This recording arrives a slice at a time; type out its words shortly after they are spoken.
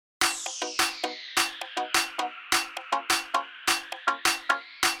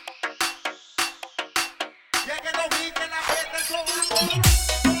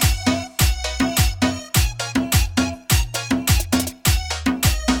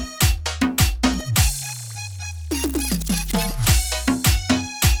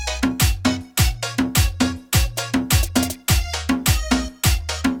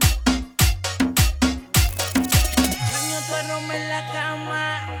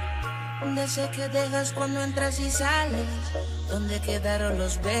Sé que dejas cuando entras y sales. ¿Dónde quedaron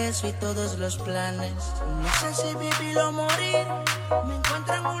los besos y todos los planes? No sé si vivir o morir. Me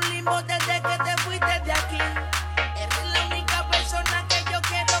encuentro en un limbo desde que te fuiste de aquí. Eres la única persona que yo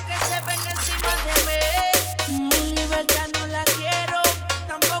quiero que se venga encima de mí. Mi libertad no la quiero,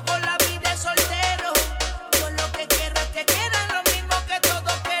 tampoco la vida es soltero. Yo lo que quiero es que quieran lo mismo que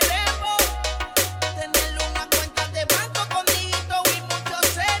todos queremos. Tener una cuenta de banco con dígito y muchos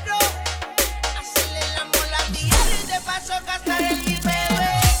ceros. Paso gastar en mi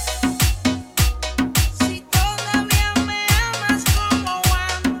bebé. Si todavía me amas como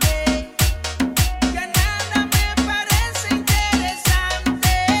antes, ya nada me parece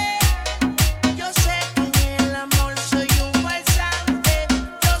interesante. Yo sé que en el amor soy un farsante.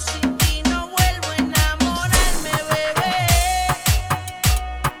 Yo sin ti no vuelvo a enamorarme, bebé.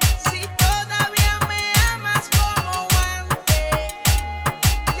 Si todavía me amas como antes,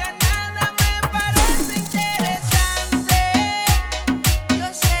 ya nada me parece interesante.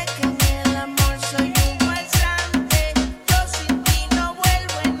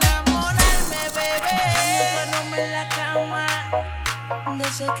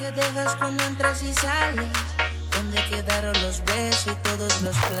 Sé que dejas cuando entras y sales. ¿Dónde quedaron los besos y todos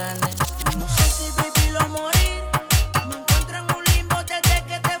los planes? No sé si vivir o morir. Me encuentro en un limbo desde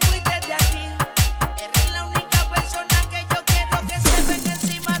que te fuiste de aquí. Eres la única persona que yo quiero que se venga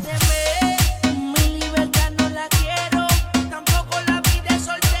encima de mí. Mi libertad no la quiero, tampoco la vida es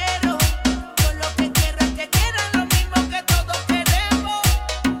soltero. Yo lo que quiero es que quieran lo mismo que todos queremos.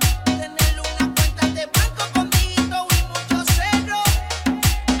 Tener una cuenta de banco con dígito y muchos ceros.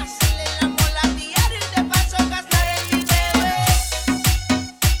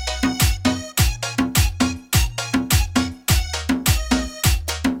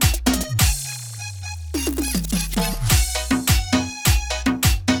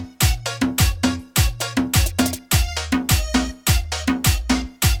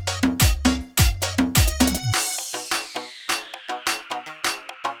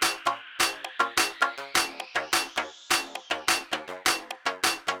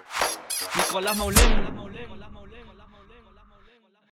 Nicolas Maulen